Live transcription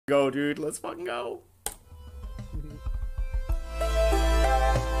go, dude. Let's fucking go.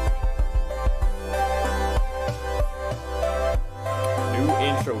 New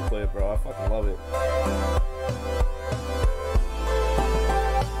intro clip, bro. I fucking love it.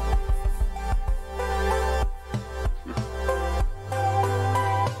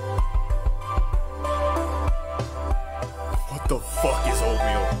 What the fuck is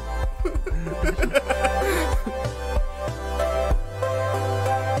oatmeal?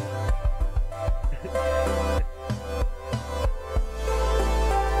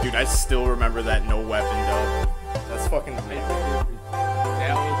 Dude, I still remember that no weapon dub. That's fucking amazing.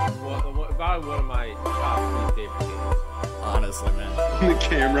 That was about one of my top 3 favorite games. Honestly, man. The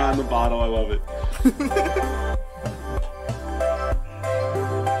camera on the bottle, I love it.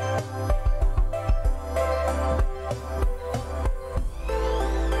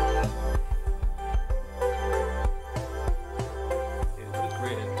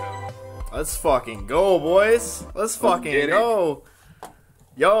 Let's fucking go, boys. Let's fucking go.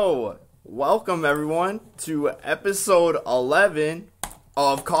 Yo, welcome everyone to episode 11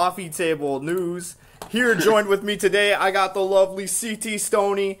 of Coffee Table News. Here joined with me today, I got the lovely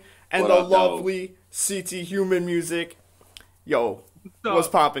CTStoney and the lovely CT Human Music. Yo, what's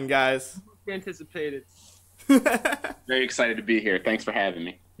poppin', guys? Anticipated. Very excited to be here. Thanks for having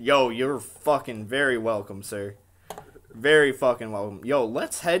me. Yo, you're fucking very welcome, sir. Very fucking welcome. Yo,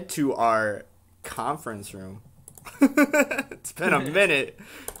 let's head to our conference room. It's been a minute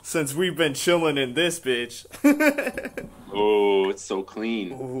since we've been chilling in this bitch. Oh, it's so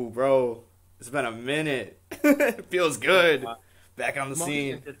clean. Ooh, bro. It's been a minute. It feels good. Back on the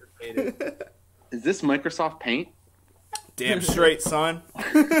scene. Is this Microsoft Paint? Damn straight, son.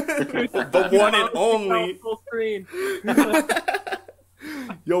 The one and only. Full screen.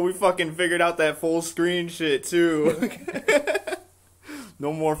 Yo, we fucking figured out that full screen shit, too.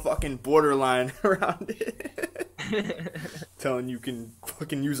 No more fucking borderline around it. Telling you can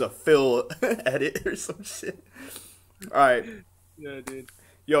fucking use a fill edit or some shit. Alright. Yeah, dude.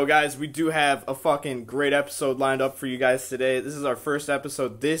 Yo, guys, we do have a fucking great episode lined up for you guys today. This is our first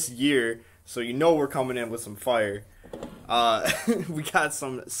episode this year, so you know we're coming in with some fire. We got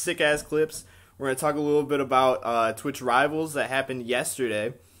some sick-ass clips. We're going to talk a little bit about Twitch Rivals that happened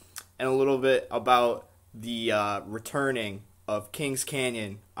yesterday, and a little bit about the returning of Kings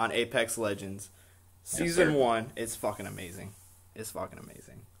Canyon on Apex Legends. Season 1, it's fucking amazing. It's fucking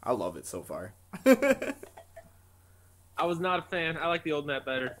amazing. I love it so far. I was not a fan. I like the old map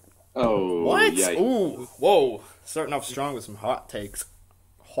better. Oh, what? Yeah. Ooh, whoa. Starting off strong with some hot takes.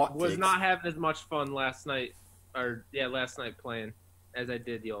 Was not having as much fun last night playing as I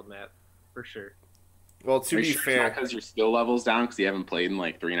did the old map, for sure. Well, to be fair, it's not because your skill level's down because you haven't played in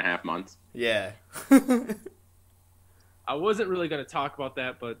like 3.5 months. Yeah. I wasn't really going to talk about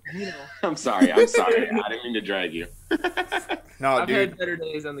that, but you know. I'm sorry. I didn't mean to drag you. No, I've dude. had better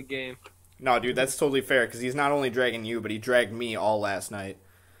days on the game. No, dude, that's totally fair because he's not only dragging you, but he dragged me all last night.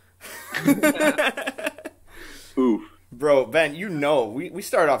 Ooh. Bro, Ben, you know, we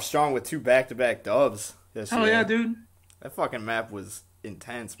started off strong with 2 back-to-back dubs yesterday. Oh, yeah, dude. That fucking map was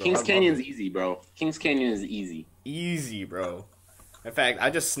intense, bro. Kings Canyon's easy, bro. Kings Canyon is easy. Easy, bro. In fact, I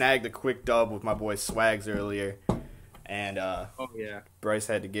just snagged a quick dub with my boy Swags earlier. And, oh, yeah. Bryce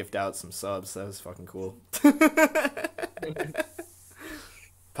had to gift out some subs. That was fucking cool.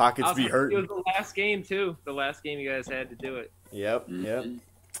 Pockets be hurting. It was the last game, too. The last game you guys had to do it. Yep, yep.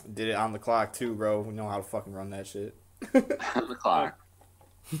 Did it on the clock, too, bro. We know how to fucking run that shit. On the clock.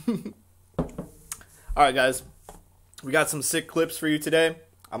 Alright, guys. We got some sick clips for you today.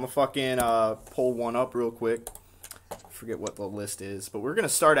 I'm gonna fucking pull one up real quick. Forget what the list is. But we're gonna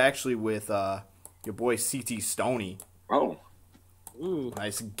start actually with your boy CTStoney. Oh. Ooh.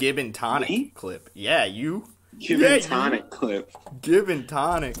 Nice Gibbon Tonic Me? clip. Yeah, you. Gibbon Tonic clip. Gibbon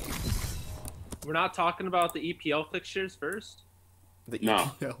Tonic. We're not talking about the EPL fixtures first? The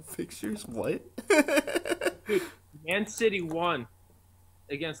No. EPL fixtures? What? Dude, Man City won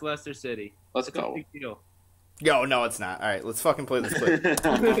against Leicester City. Let's It's a go. big deal. Yo, no, it's not. Alright, let's fucking play this clip.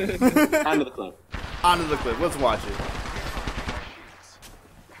 Onto the clip. Onto the clip. Let's watch it.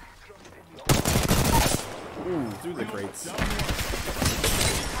 Ooh, through the crates.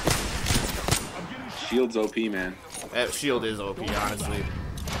 Shield's OP, man. That shield is OP, honestly.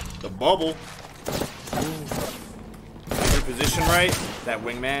 The bubble. Your position right. That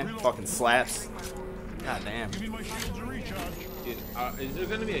wingman fucking slaps. God damn. Dude, is there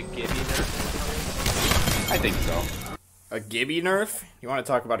going to be a Gibby nerf? I think so. A Gibby nerf? You want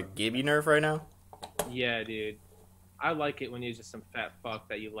to talk about a Gibby nerf right now? Yeah, dude. I like it when he's just some fat fuck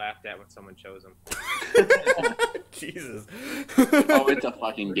that you laughed at when someone chose him. Jesus. Oh, it's a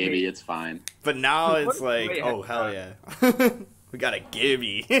fucking Gibby. It's fine. But now it's like, oh, hell yeah. We got a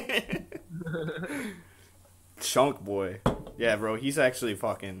Gibby. Chunk boy. Yeah, bro, he's actually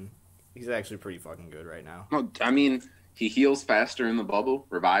pretty fucking good right now. No, I mean, he heals faster in the bubble,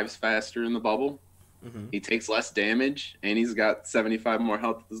 revives faster in the bubble. Mm-hmm. He takes less damage, and he's got 75 more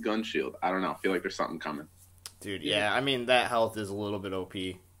health with his gun shield. I don't know. I feel like there's something coming. Dude, yeah, I mean, that health is a little bit OP.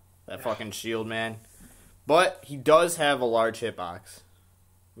 That fucking shield, man. But he does have a large hitbox.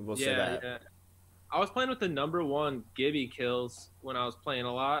 We will say that. Yeah. I was playing with the #1 Gibby kills when I was playing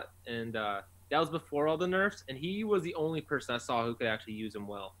a lot, and that was before all the nerfs, and he was the only person I saw who could actually use him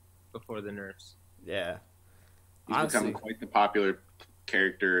well before the nerfs. Yeah. He's becoming quite the popular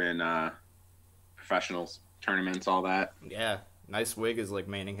character in professionals, tournaments, all that. Yeah. Nice Wig is, like,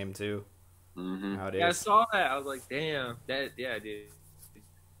 maining him, too. Mm-hmm. Nowadays. Yeah, I saw that. I was like, damn. Yeah, dude.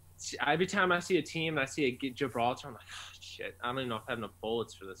 Every time I see a team and I see a Gibraltar, I'm like, oh, shit. I don't even know if I have enough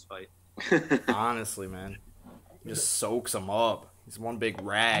bullets for this fight. Honestly, man. He just soaks him up. He's one big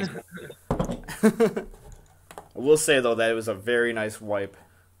rag. I will say, though, that it was a very nice wipe,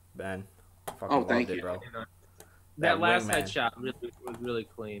 Ben. Fucking thank loved you. It, bro. That last wingman. headshot was really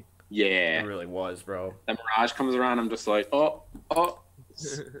clean. Yeah. It really was, bro. That Mirage comes around, I'm just like, oh,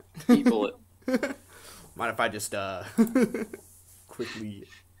 eat bullet. Mind if I just quickly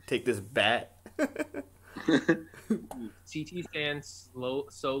take this bat? CT stands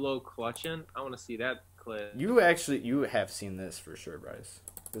solo clutching. I want to see that clip. You have seen this for sure, Bryce.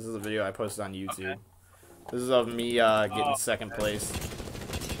 This is a video I posted on YouTube. Okay. This is of me getting second place.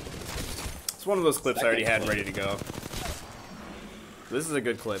 It's one of those clips I already had ready to go. This is a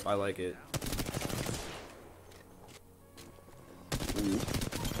good clip. I like it.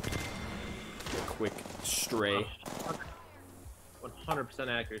 Quick stray. 100%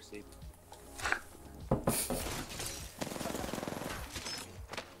 accuracy.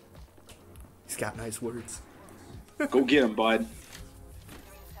 He's got nice words. Go get him, bud.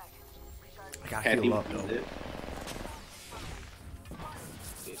 I gotta heal up, though.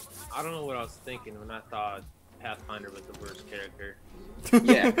 I don't know what I was thinking when I thought Pathfinder was the worst character.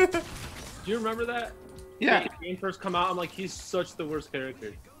 Yeah. Do you remember that? Yeah. When the game first come out, I'm like, he's such the worst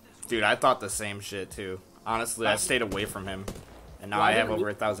character. Dude, I thought the same shit, too. Honestly, I stayed away from him. And now I have over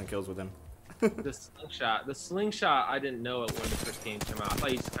 1,000 kills with him. The slingshot, I didn't know it when the first game came out. I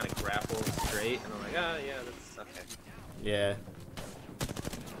thought you just kind of grappled straight, and I'm like, yeah, that's okay. Yeah.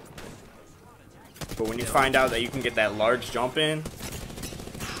 But when you find out that you can get that large jump in,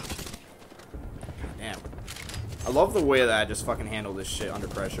 damn. I love the way that I just fucking handle this shit under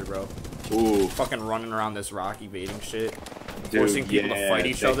pressure, bro. Ooh. Fucking running around this rock evading shit. Dude, Forcing people to fight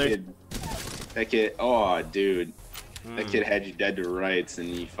each other. That kid, oh, dude. That kid had you dead to rights, and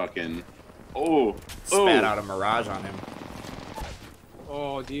you fucking... Spat out a Mirage on him.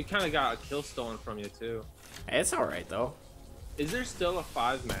 Oh, dude, you kind of got a kill stolen from you, too. Hey, it's alright, though. Is there still a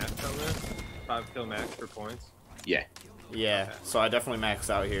 5 max on this? 5 kill max for points? Yeah. Yeah, so I definitely maxed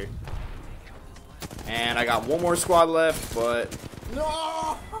out here. And I got one more squad left, but...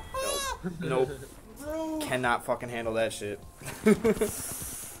 No! Nope. Cannot fucking handle that shit.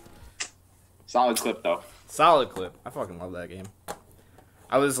 Solid clip, though. Solid clip. I fucking love that game.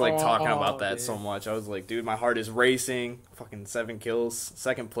 I was like talking about that dude. so much. I was like, dude, my heart is racing. Fucking 7 kills.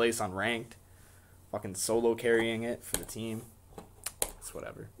 Second place on ranked. Fucking solo carrying it for the team. It's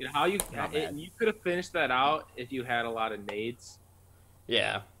whatever. You know, you could have finished that out if you had a lot of nades.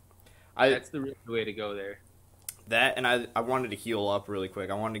 Yeah. That's the real way to go there. That, and I wanted to heal up really quick.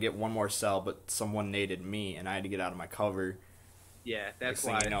 I wanted to get one more cell, but someone naded me, and I had to get out of my cover. Yeah, that's Next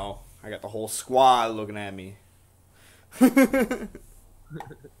thing why. you know, I got the whole squad looking at me.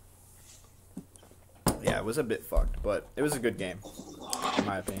 Yeah, it was a bit fucked, but it was a good game, in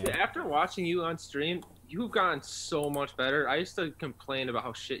my opinion. After watching you on stream, you've gotten so much better. I used to complain about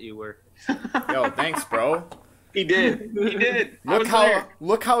how shit you were. Yo, thanks, bro. He did. He did. Look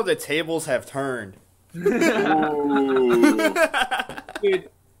how the tables have turned. Ooh. Dude,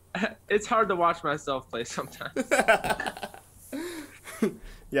 it's hard to watch myself play sometimes.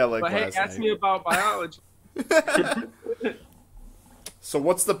 Yeah, like But hey, last ask night. me about biology. So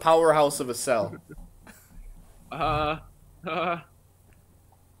what's the powerhouse of a cell? Covalent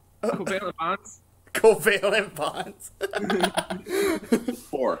bonds. Covalent bonds.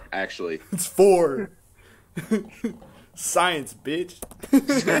 4, actually. It's 4. Science, bitch.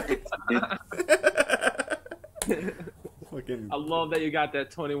 Fucking I love that you got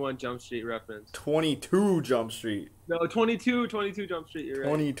that 21 Jump Street reference. 22 Jump Street. No, 22 Jump Street. You're right.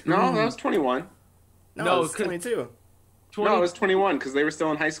 22. No, that was 21. No, No, it's 22. No, it was 21 because they were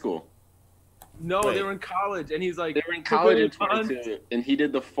still in high school. No, Wait. They were in college, and he's like, They were in college in 22, and he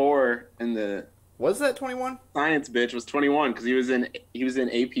did the 4 in the. Was that 21? Science bitch was 21 because he was in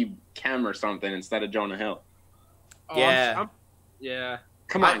AP Chem or something instead of Jonah Hill. Oh, Yeah. Yeah.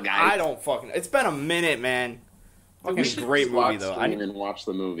 Come on, guys. I don't fucking. It's been a minute, man. Dude, Fucking great movie though. I didn't watch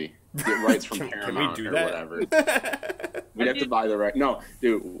the movie. Get rights from Paramount can we do or that? whatever. We'd have to buy the right. No,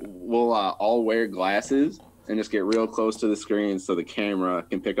 dude, we'll all wear glasses and just get real close to the screen so the camera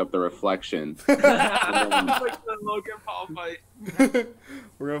can pick up the reflection. Like the Logan Paul fight.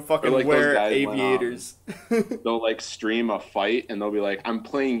 We're gonna fucking like wear those guys aviators. They'll like stream a fight and they'll be like, "I'm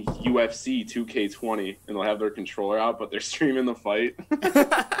playing UFC 2K20," and they'll have their controller out, but they're streaming the fight.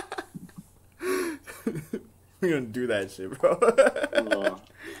 We're gonna do that shit, bro.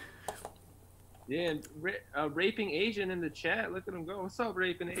 Yeah, and raping Asian in the chat. Look at him go. What's up,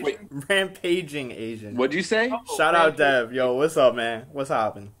 raping Asian? Wait. Rampaging Asian. What'd you say? Oh, Shout out Dev. Yo, what's up, man? What's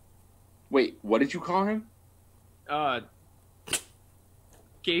hopping? Wait, what did you call him?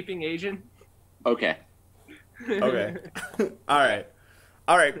 Gaping Asian. Okay. Okay. All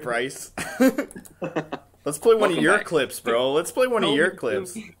right, Bryce. Let's play one of your clips, bro. Let's play one of your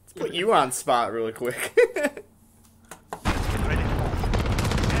clips. Let's put you on spot really quick.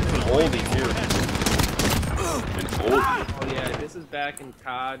 Oldie, too. An oldie. Oh yeah, this is back in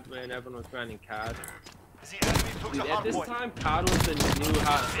COD when everyone was grinding COD. Dude, at this time, COD was the new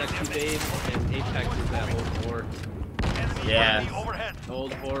hot sexy babe, and Apex was that old war. Yeah. The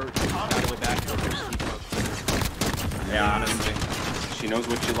old war all the way back to the first Yeah, honestly. She knows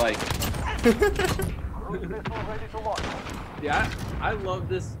what you like. Yeah, I love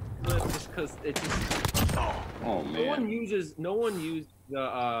this clip just because it just Oh no one man. used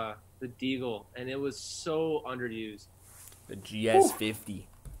the Deagle, and it was so underused. The GS50.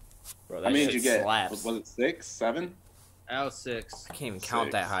 Bro, that How many shit did you get? slaps. Was it 6, 7? I was 6. I can't even count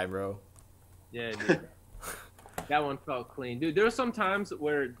 6. that high, bro. Yeah, dude. That one felt clean. Dude, there were some times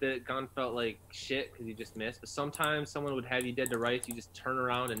where the gun felt like shit because you just missed, but sometimes someone would have you dead to rights, you just turn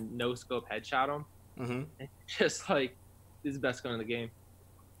around and no-scope headshot them. Mm-hmm. And just like, this is the best gun in the game.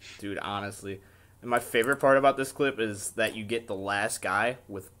 Dude, honestly. And my favorite part about this clip is that you get the last guy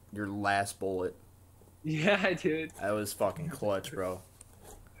with your last bullet. Yeah, dude. That was fucking clutch, bro.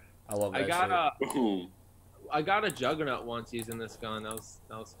 I love that Boom. I got a Juggernaut once using this gun. That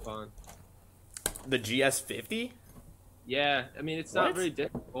was fun. shit. The GS50? Yeah, I mean it's not What? very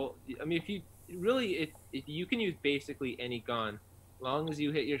difficult. I mean if you can use basically any gun, as long as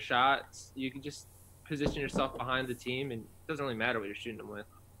you hit your shots, you can just position yourself behind the team, and it doesn't really matter what you're shooting them with.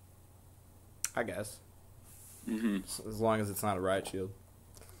 I guess. Mm-hmm. As long as it's not a riot shield.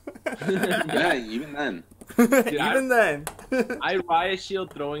 Yeah, even then. Even then. I riot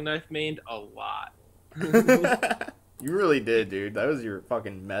shield throwing knife mained a lot. You really did, dude. That was your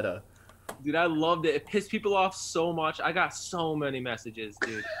fucking meta. Dude, I loved it. It pissed people off so much. I got so many messages,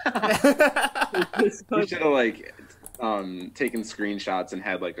 dude. You should have like taken screenshots and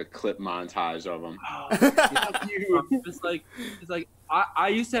had like a clip montage of them. It's like I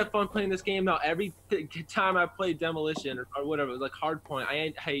used to have fun playing this game. Now every time I play Demolition or whatever, like Hardpoint,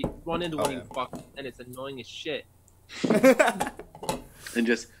 I run into one fuck, and it's annoying as shit. And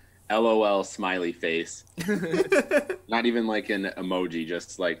just LOL smiley face. Not even like an emoji,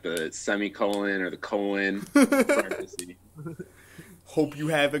 just like the semicolon or the colon. Parenthesis. Hope you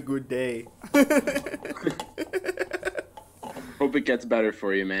have a good day. Hope it gets better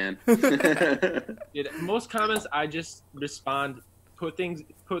for you, man. Dude, most comments I just respond, put things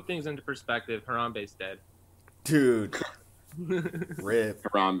into perspective. Harambe's dead. Dude. Rip.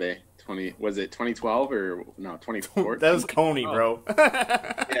 Harambe. Was it 2012 or no 2014? That was Coney, bro.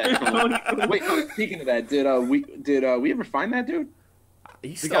 Yeah, wait, speaking of that, did we ever find that dude?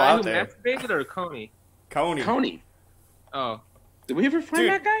 He's The still guy out who there. masturbated or Coney? Coney. Oh, Did we ever find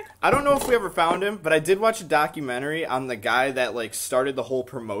Dude, that guy? I don't know if we ever found him, but I did watch a documentary on the guy that like started the whole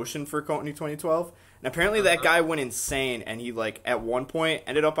promotion for Coney 2012. And apparently that guy went insane, and he like at one point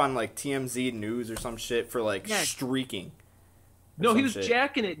ended up on like TMZ News or some shit for like streaking. no, he was shit.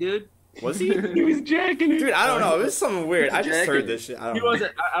 jacking it, dude. Was he? He was jacking it. Dude, I don't know. It was something weird. I just heard this shit. I don't He know.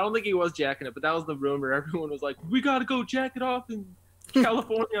 wasn't. I don't think he was jacking it, but that was the rumor. Everyone was like, "We gotta go jack it off in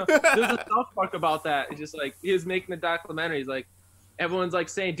California." There's a South Park about that. It's just like he was making a documentary. He's like, everyone's like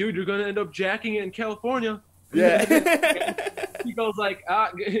saying, "Dude, you're gonna end up jacking it in California." Yeah. He goes like,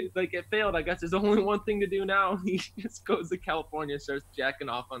 like it failed. I guess there's only one thing to do now. He just goes to California and starts jacking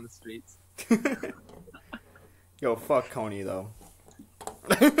off on the streets. Yo, fuck Coney though.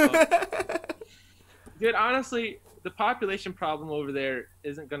 Dude, honestly, the population problem over there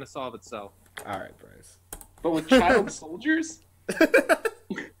isn't gonna solve itself. All right, Bryce. But with child soldiers?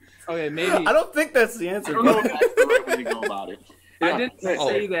 Okay, maybe. I don't think that's the answer. I don't know if that's the right way to go about it. I didn't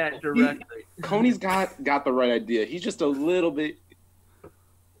say that directly. Coney's got the right idea. He's just a little bit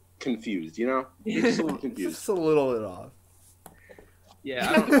confused, you know? He's just a little confused. Just a little bit off. Yeah,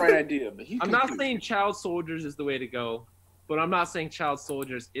 He's got the right idea, but he's I'm confused. not saying child soldiers is the way to go, but I'm not saying child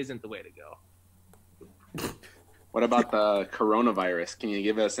soldiers isn't the way to go. What about the coronavirus? Can you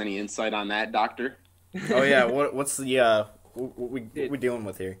give us any insight on that, Doctor? Oh yeah, what's the what we dealing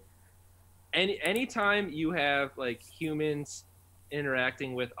with here? Anytime you have like humans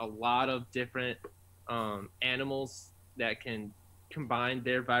interacting with a lot of different animals that can combine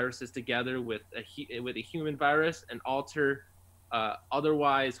their viruses together with a human virus and alter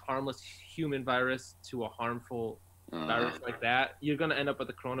otherwise harmless human virus to a harmful virus like that, you're gonna end up with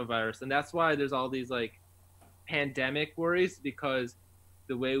the coronavirus. And that's why there's all these like pandemic worries, because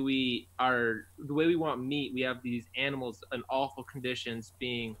the way we want meat, we have these animals in awful conditions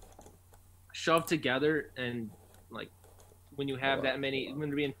being shoved together, and like when you have that many, when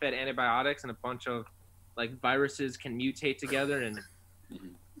they're being fed antibiotics and a bunch of like viruses can mutate together, and you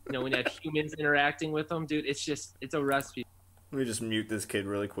know, when you have humans interacting with them, dude, it's a recipe. Let me just mute this kid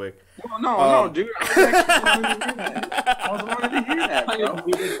really quick. Well, no, dude. I was wanting to hear that, bro.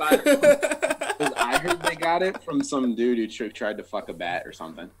 Because I heard they got it from some dude who tried to fuck a bat or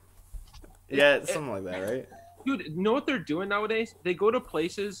something. Yeah, something like that, right? Dude, you know what they're doing nowadays? They go to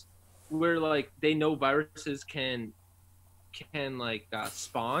places where like they know viruses can like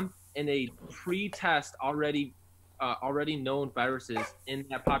spawn, and they pre-test already known viruses in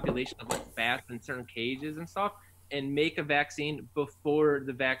that population of like bats in certain cages and stuff, and make a vaccine before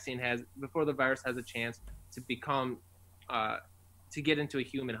the virus has a chance to become to get into a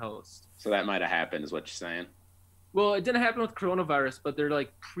human host. So that might have happened, is what you're saying. Well, it didn't happen with coronavirus, but they're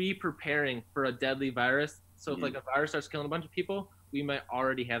like pre-preparing for a deadly virus. So if like a virus starts killing a bunch of people, we might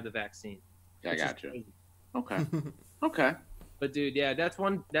already have the vaccine. I got you. Okay. Okay. But dude, yeah, that's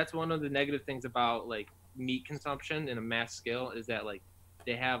one of the negative things about like meat consumption in a mass scale, is that like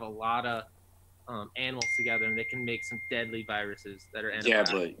they have a lot of animals together, and they can make some deadly viruses that are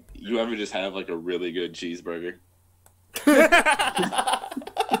antibiotics. Yeah, but you ever just have like a really good cheeseburger?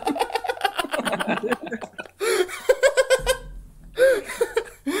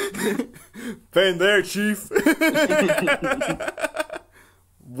 Pain there, Chief.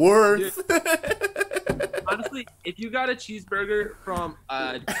 Worth. Honestly, if you got a cheeseburger from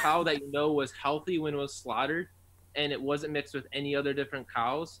a cow that you know was healthy when it was slaughtered, and it wasn't mixed with any other different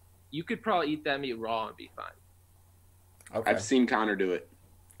cows, you could probably eat that meat raw and be fine. Okay. I've seen Connor do it.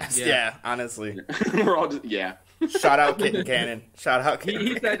 Yeah, honestly. We're all just, yeah. Shout out Kitten Cannon. Shout out Kitten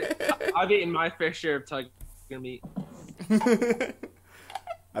He said, I've eaten my fair share of tiger meat.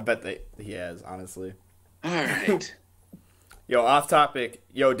 I bet he has, honestly. All right. Yo, off topic.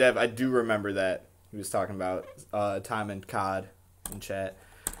 Yo, Dev, I do remember that. He was talking about time in COD in chat.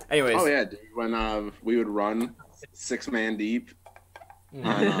 Anyways. Oh, yeah, dude. When we would run 6-man deep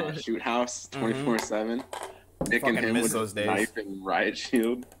on Shoot House 24/7. Nick and him with his knife and riot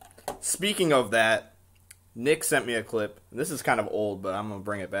shield. Speaking of that, Nick sent me a clip. This is kind of old, but I'm going to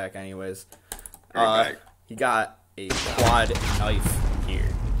bring it back anyways. He got a quad knife here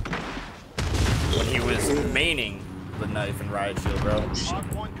when he was maining the knife and riot shield, bro.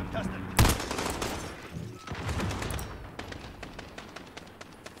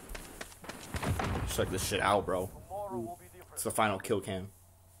 Check this shit out, bro. It's the final kill cam.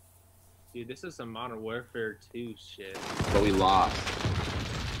 Dude, this is some Modern Warfare 2 shit. But we lost.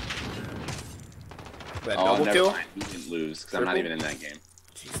 That double kill? Mind. We didn't lose, because I'm not even in that game.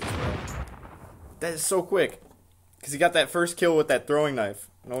 Jesus, bro. That is so quick. Because he got that first kill with that throwing knife.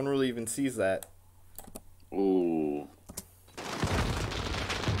 No one really even sees that. Ooh.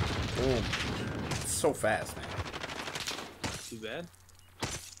 Boom. It's so fast, man. Too bad.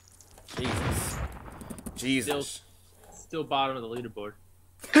 Jesus. Still bottom of the leaderboard.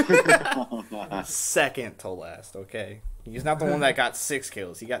 Second to last, okay. He's not the one that got 6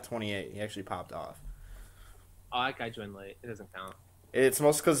 kills. He got 28. He actually popped off. Oh, that guy joined late. It doesn't count. It's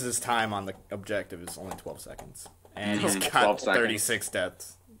mostly because his time on the objective is only 12 seconds. And he's got 36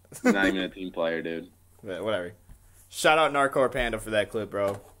 deaths. Not even a team player, dude. But whatever. Shout out Narcor Panda for that clip,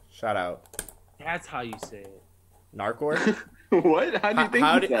 bro. Shout out. That's how you say it. Narcor? What? How do you think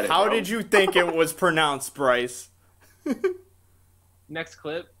how did you think it was pronounced, Bryce? Next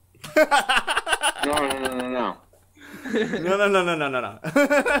clip. No. No.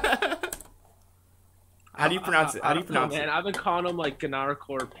 How do you pronounce it? How do you pronounce it? Man, I've been calling him like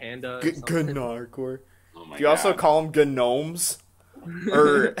Ganarcor Panda. Ganarcor. Oh my Do you also call him gnomes?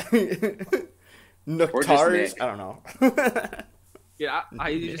 Or Noctaris? Nick. I don't know. Yeah,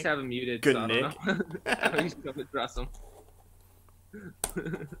 I just have him muted. Good so I Nick. don't know. I don't usually don't address him.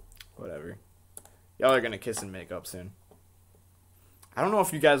 Whatever. Y'all are gonna kiss and make up soon. I don't know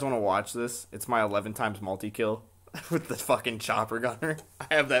if you guys want to watch this. It's my 11 times multi-kill with the fucking chopper gunner.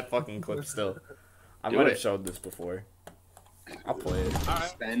 I have that fucking clip still. I Do might have it. showed this before. I'll play it.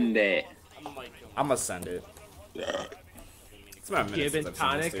 Send it. I'm gonna send it. It's my minute Give since and I've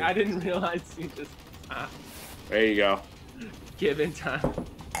seen this, tonic. dude. I didn't realize you just There you go. give and tonic.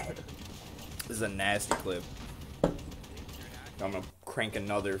 This is a nasty clip. I'm gonna crank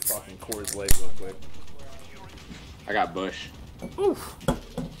another fucking Coors Light real quick. I got Bush. Oof.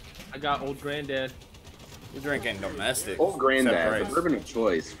 I got old granddad. We're drinking domestic. Old Granddad, Except the Price. bourbon of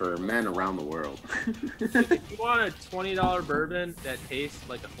choice for men around the world. If you want a $20 bourbon that tastes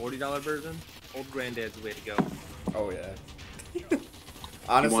like a $40 bourbon, old granddad's the way to go. Oh yeah. You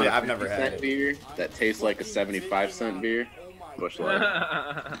Honestly, want a I've never 50 had cent it. beer that tastes like a 75-cent beer? Bush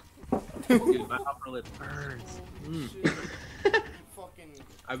Light. Dude, my upper lip burns.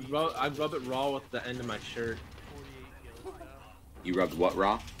 I rub it raw with the end of my shirt. You rubbed what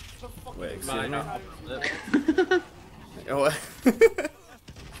raw? Wait, excuse My me. upper lip. What?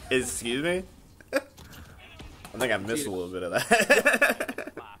 Excuse me? I think I missed a little bit of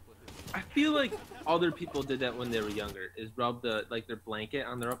that. I feel like other people did that when they were younger. Is rub their blanket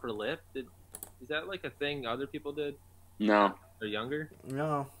on their upper lip. Is that like a thing other people did? No. They're younger.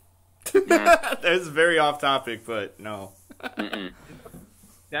 No. Nah. That's very off topic, but no. Mm-mm.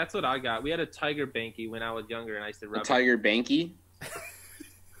 That's what I got. We had a tiger banky when I was younger, and I used to A rub it. Tiger Banky?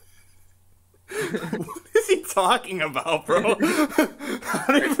 What is he talking about, bro? How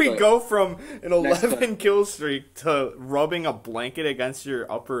did we clip. go from an Next 11 clip. kill streak to rubbing a blanket against your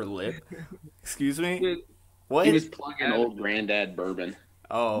upper lip? Excuse me? Dude, What? He was plugging old Granddad bourbon.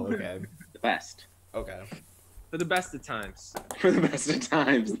 Oh, okay. The best. Okay. for the best of times. For the best of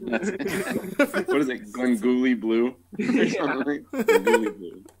times. That's it. What is it? Glengooley Blue? Or Yeah. something? Glengooley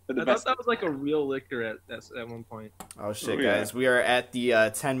Blue. For the I thought best. that was like a real liquor at one point. Oh shit, Oh, yeah. guys, we are at the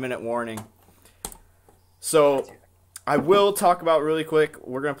 10-minute warning. So, I will talk about really quick.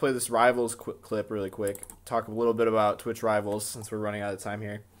 We're gonna play this Rivals clip really quick. Talk a little bit about Twitch Rivals since we're running out of time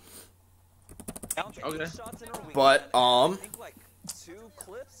here. Okay. But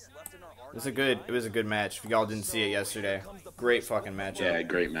it was a good match. If y'all didn't see it yesterday, great fucking match. Yeah,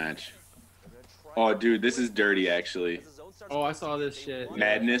 great match. Oh, dude, this is dirty, actually. Oh, I saw this shit.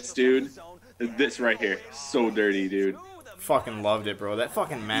 Madness, dude. This right here. So dirty, dude. Fucking loved it, bro. That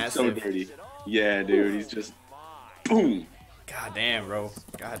fucking So massive. dirty. Yeah, dude. He's just... Boom. God damn, bro.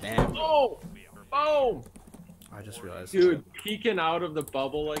 God damn. Oh, boom, I just realized. dude, peeking out of the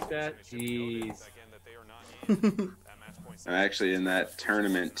bubble like that. Jeez. And actually, in that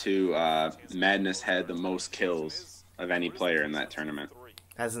tournament, too, Madness had the most kills of any player in that tournament.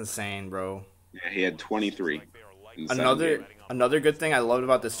 That's insane, bro. Yeah, he had 23. in 7 games. Another good thing I loved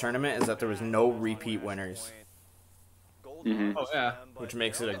about this tournament is that there was no repeat winners, Mhm. Oh yeah. which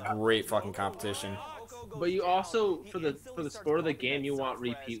makes it a great fucking competition. But you also, for the sport of the game, you want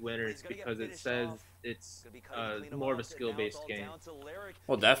repeat winners because it says it's more of a skill-based game.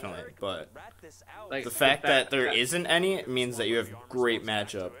 Well, definitely, but Like the fact that there isn't any means that you have great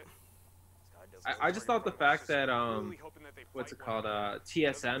matchup. I just thought the fact that what's it called?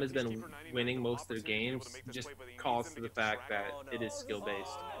 TSM has been winning most of their games just calls for the fact that it is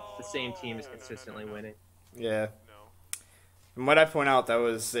skill-based. The same team is consistently winning. Yeah. And what I point out, that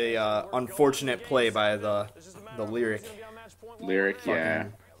was a unfortunate play by the Lyric. Lyric, yeah.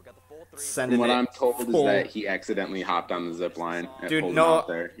 Fucking sending From what it I'm told is full- that he accidentally hopped on the zip line. and Dude, pulled him no, out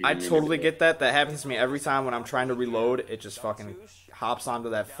there. He I didn't mean totally to. get that. That happens to me every time when I'm trying to reload. It just fucking hops onto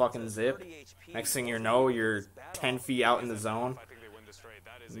that fucking zip. Next thing you know, you're 10 feet out in the zone.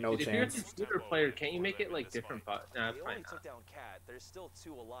 No If you're a chance. computer player, can't you make it like different? Nah, fine.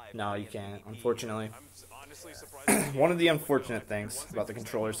 No, you can't, unfortunately. One of the unfortunate things about the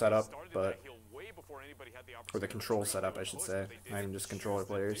controller setup, or the control setup, I should say. Not even just controller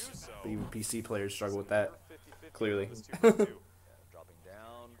players, but even PC players struggle with that, clearly.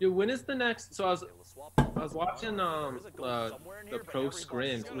 Dude, when is the next? So I was watching the pro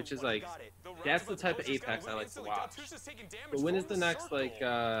scrims, which is like that's the type of Apex I like to watch. But when is the next like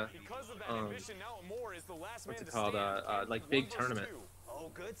what's it called like big tournament?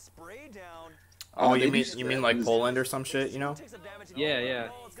 Oh, they you just- mean like Poland or some shit, you know? Yeah.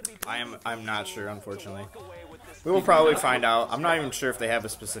 I'm not sure, unfortunately. We will probably find out. I'm not even sure if they have a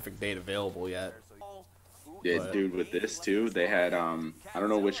specific date available yet. Yeah, But- dude, with this too, they had I don't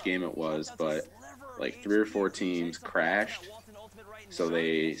know which game it was, but like 3 or 4 teams crashed, So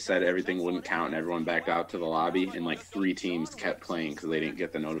they said everything wouldn't count, and everyone backed out to the lobby. And like 3 teams kept playing because they didn't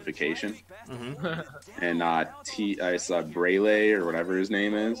get the notification. And I saw Brayley or whatever his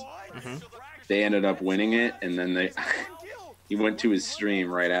name is. They ended up winning it, and then he went to his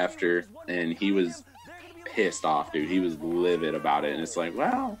stream right after, and he was pissed off, dude. He was livid about it, and it's like,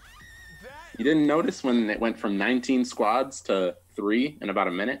 well, you didn't notice when it went from 19 squads to 3 in about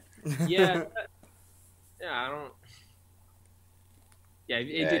a minute? Yeah. I don't. Yeah,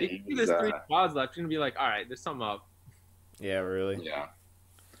 if there's 3 squads left, you're gonna be like, all right, there's something up. Yeah, really. Yeah.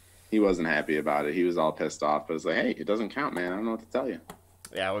 He wasn't happy about it. He was all pissed off. But it was like, hey, it doesn't count, man. I don't know what to tell you.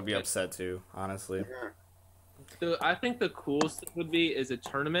 Yeah, I would be upset too, honestly. So I think the coolest thing would be is a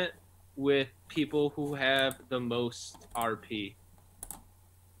tournament with people who have the most RP.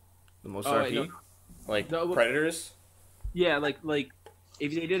 The most RP? No. Like Predators? Yeah, like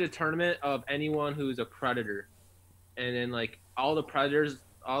if they did a tournament of anyone who's a Predator, and then like all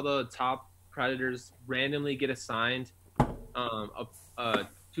the top Predators randomly get assigned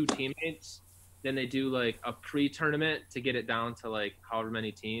 2 teammates. Then they do like a pre-tournament to get it down to like however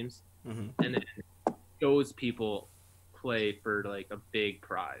many teams, and then those people play for like a big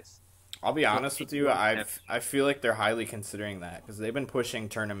prize. I'll be honest with you, I feel like they're highly considering that because they've been pushing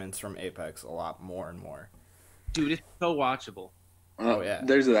tournaments from Apex a lot more and more. Dude, it's so watchable. Oh yeah,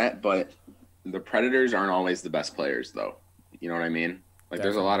 there's that, but the Predators aren't always the best players, though. You know what I mean? Like,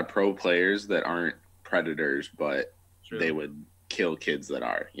 There's a lot of pro players that aren't Predators, but they would kill kids that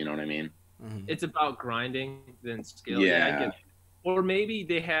are. You know what I mean? It's about grinding than skill. Yeah. Or maybe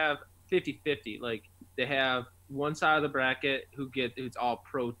they have 50-50. Like, they have one side of the bracket who's all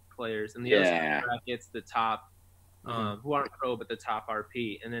pro players, and the other side of the bracket's the top, who aren't pro but the top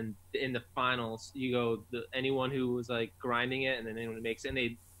RP. And then in the finals, you go anyone who was like grinding it, and then anyone who makes it,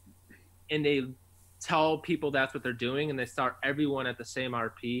 and they tell people that's what they're doing, and they start everyone at the same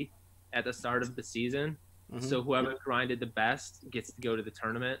RP at the start of the season. So whoever grinded the best gets to go to the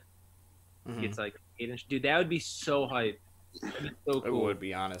tournament. Gets like 8-inch. Dude, that would be so hype. That'd be so cool. It would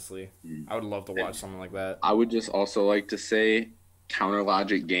be, honestly. I would love to watch something like that. I would just also like to say Counter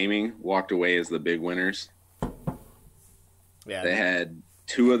Logic Gaming walked away as the big winners. Yeah. They had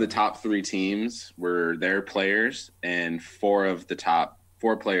 2 of the top 3 teams were their players, and 4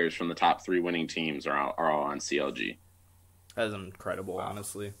 players from the top 3 winning teams are all on CLG. That's incredible,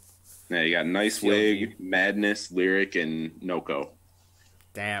 honestly. Yeah, you got Nice Wig, Madness, Lyric, and Noko.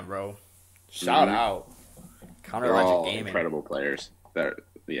 Damn, bro. Shout out. They're all incredible players. They're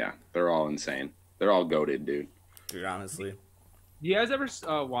all insane. They're all goated, dude. Dude, honestly. Do you guys ever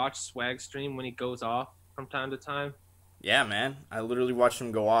watch Swag stream when he goes off from time to time? Yeah, man. I literally watched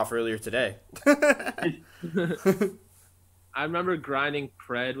him go off earlier today. I remember grinding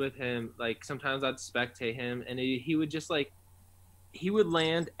Pred with him. Like, sometimes I'd spectate him, and he would just, like, he would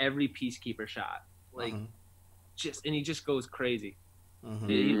land every Peacekeeper shot. Like, and he just goes crazy.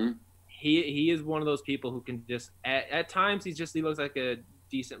 He is one of those people who can just at times he looks like a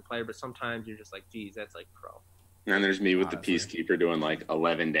decent player, but sometimes you're just like, geez, that's like pro. And there's me with the Peacekeeper doing like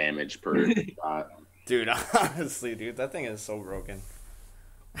 11 damage per shot. Dude, honestly, that thing is so broken.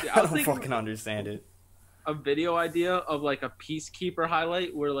 Yeah, I don't fucking understand it. A video idea of like a Peacekeeper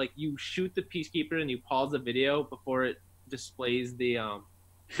highlight where like you shoot the Peacekeeper and you pause the video before it displays the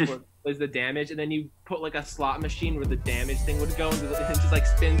damage, and then you put like a slot machine where the damage thing would go, and it just like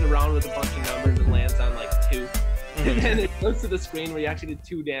spins around with a bunch of numbers and lands on like 2. And then it goes to the screen where you actually did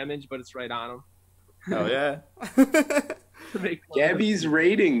 2 damage, but it's right on him. Oh yeah. Gabby's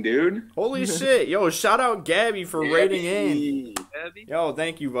rating, dude. Holy shit. Yo, shout out Gabby for rating in. Gabby? Yo,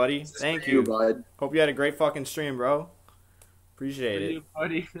 thank you, buddy. Thank you, bud. Hope you had a great fucking stream, bro. Appreciate it. You,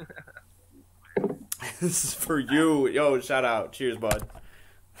 buddy. This is for you. Yo, shout out. Cheers, bud.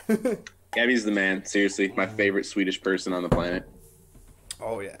 Gabby's the man. Seriously, my favorite Swedish person on the planet.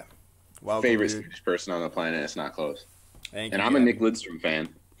 Oh yeah. Welcome, favorite dude. Swedish person on the planet. It's not close. Thank and you, I'm Gabby. a Nick Lidstrom fan.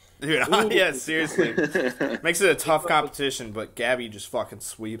 Dude, yeah, seriously. Makes it a tough competition, but Gabby just fucking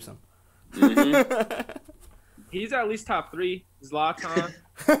sweeps him. He's at least top 3. Zlatan.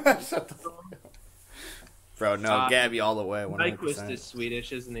 Shut the fuck up. Bro, no, Gabby all the way. 100%. Nyquist is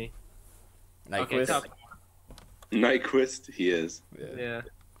Swedish, isn't he? Nyquist? Okay, Nyquist, he is. Yeah.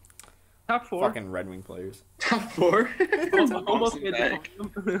 Top 4. Fucking Red Wing players. Top 4? Almost made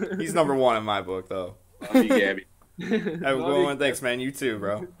that. He's number 1 in my book, though. Love you, Gabby. Have a good one. Thanks, man. You too,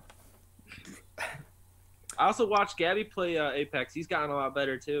 bro. I also watched Gabby play Apex. He's gotten a lot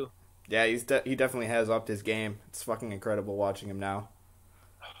better, too. Yeah, he definitely has upped his game. It's fucking incredible watching him now.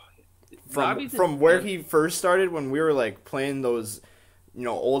 From where he first started, when we were like playing those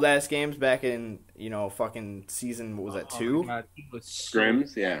old ass games back in, fucking season, what was that, 2? my God, he was so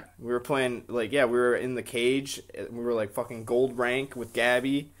Scrims, yeah. We were playing, we were in the cage. We were, fucking gold rank with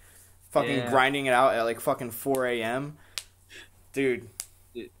Gabby. Fucking grinding it out at, fucking 4 a.m. Dude,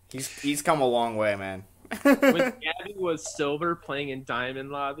 he's come a long way, man. When Gabby was silver playing in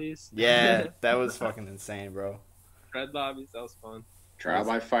diamond lobbies. Yeah, that was fucking insane, bro. Red lobbies, that was fun. Trial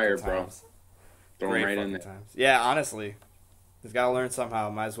by fire, Good bro. times. Throw him Great right in fucking there. times. Yeah, honestly. He's got to learn somehow.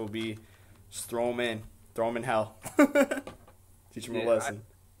 Might as well just throw him in. Throw him in hell. Teach him a lesson.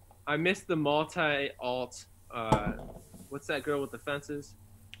 I missed the multi-alt, what's that girl with the fences?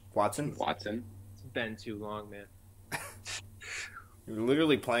 Watson? It's been too long, man. You were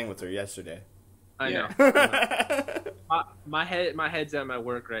literally playing with her yesterday. I know. Yeah, My head's at my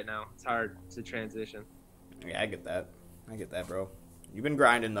work right now. It's hard to transition. I get that. I get that, bro. You've been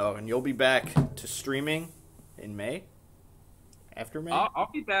grinding, though, and you'll be back to streaming in May? After May? I'll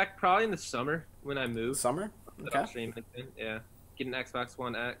be back probably in the summer when I move. Summer? Okay. Okay. Stream again. Yeah. Get an Xbox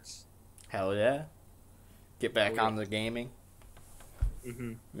One X. Hell yeah. Get back Oh, yeah. on the gaming.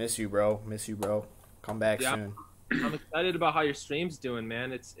 Mm-hmm. Miss you, bro. Come back Yeah. soon. I'm excited about how your stream's doing,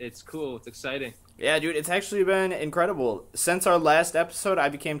 man. It's cool. It's exciting. Yeah, dude, it's actually been incredible. Since our last episode, I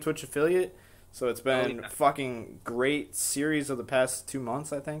became Twitch affiliate, so it's been fucking great series of the past 2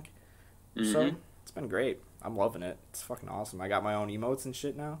 months, I think. Mm-hmm. So, it's been great. I'm loving it. It's fucking awesome. I got my own emotes and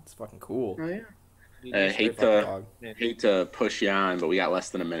shit now. It's fucking cool. Oh, yeah. You Hate fucking dog. to push you on, but we got less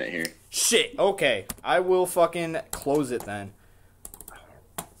than a minute here. Shit, okay. I will fucking close it then.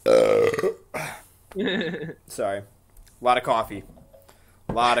 Sorry. A lot of coffee.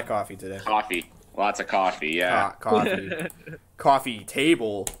 Today. Coffee. Lots of coffee, yeah. Coffee. Coffee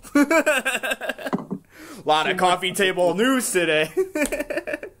table. Lot of coffee table news today.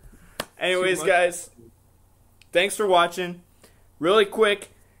 Anyways, guys, thanks for watching. Really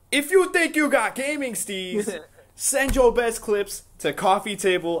quick, if you think you got gaming steez, send your best clips to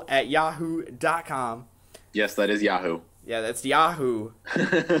coffeetable@yahoo.com. Yes, that is Yahoo. Yeah, that's Yahoo.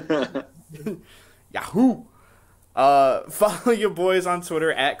 Yahoo. Follow your boys on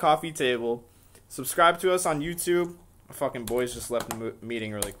Twitter @CoughyTable. Subscribe to us on YouTube. My fucking boys just left the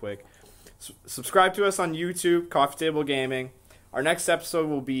meeting really quick. Subscribe to us on YouTube, Coffee Table Gaming. Our next episode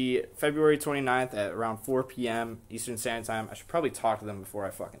will be February 29th at around 4 p.m. Eastern Standard Time. I should probably talk to them before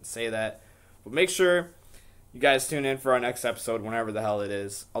I fucking say that. But make sure you guys tune in for our next episode, whenever the hell it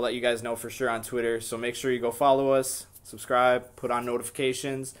is. I'll let you guys know for sure on Twitter, so make sure you go follow us, subscribe, put on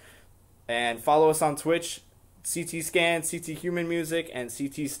notifications, and follow us on Twitch, CTScan, CT Human Music, and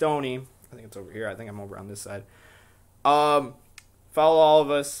CTStoney. I think it's over here. I think I'm over on this side. Follow all of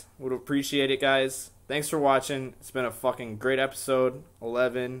us. Would appreciate it, guys. Thanks for watching. It's been a fucking great episode.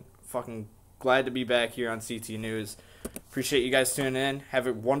 11. Fucking glad to be back here on CT News. Appreciate you guys tuning in. Have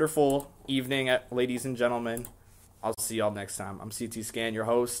a wonderful evening, ladies and gentlemen. I'll see y'all next time. I'm CT Scan, your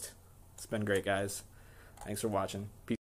host. It's been great, guys. Thanks for watching. Peace.